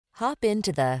Hop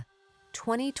into the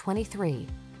 2023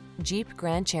 Jeep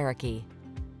Grand Cherokee.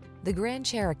 The Grand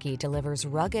Cherokee delivers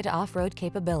rugged off-road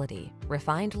capability,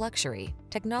 refined luxury,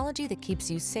 technology that keeps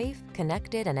you safe,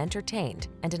 connected, and entertained,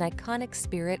 and an iconic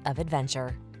spirit of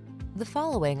adventure. The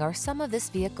following are some of this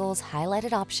vehicle's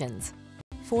highlighted options: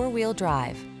 four-wheel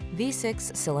drive,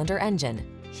 V6 cylinder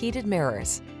engine, heated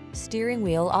mirrors, steering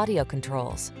wheel audio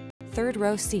controls, third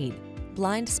row seat,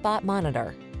 blind spot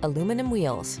monitor, aluminum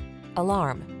wheels,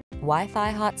 alarm,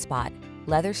 Wi-Fi hotspot,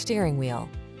 leather steering wheel.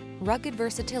 Rugged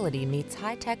versatility meets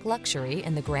high-tech luxury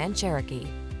in the Grand Cherokee.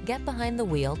 Get behind the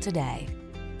wheel today.